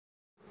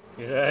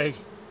G'day.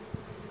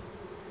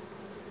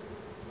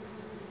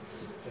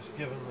 Just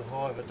given the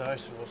hive a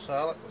dose of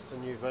oxalic with the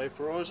new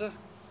vaporizer.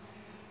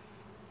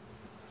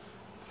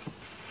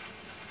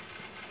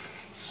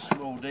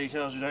 Small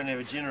details, we don't have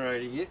a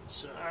generator yet,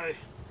 so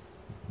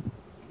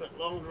a bit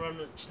longer on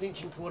the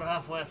extension cord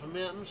halfway up a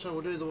mountain, so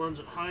we'll do the ones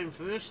at home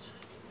first.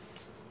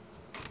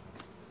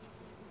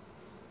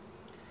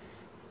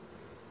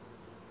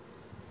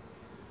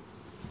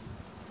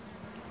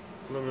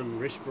 Lemon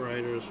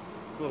respirator is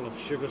full of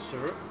sugar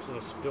syrup, so I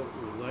spilt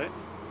all that.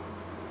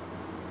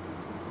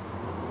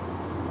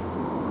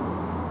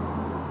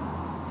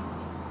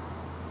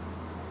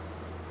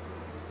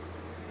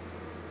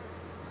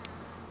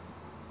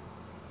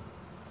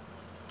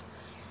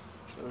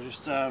 So I've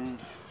just done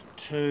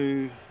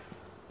 2,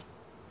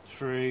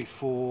 3,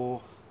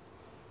 4,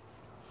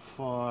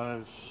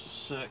 5,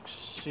 6,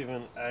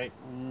 7, 8,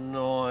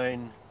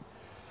 9,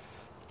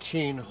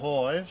 10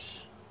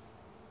 hives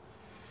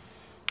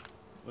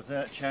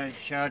without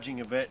charging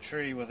a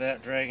battery,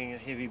 without dragging a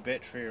heavy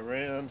battery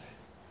around.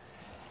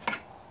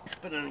 A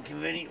bit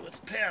inconvenient with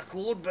the power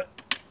cord, but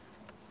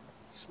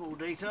small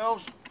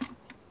details.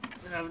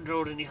 I haven't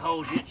drilled any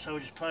holes yet, so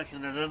we're just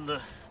poking it in.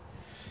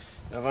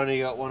 I've only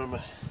got one of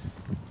my,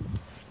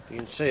 you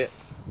can see it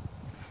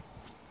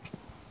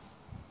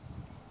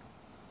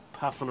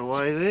puffing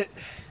away there.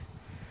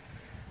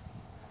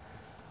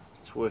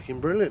 It's working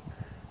brilliant.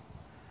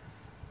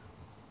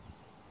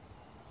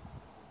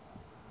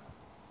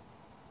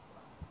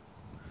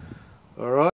 Alright.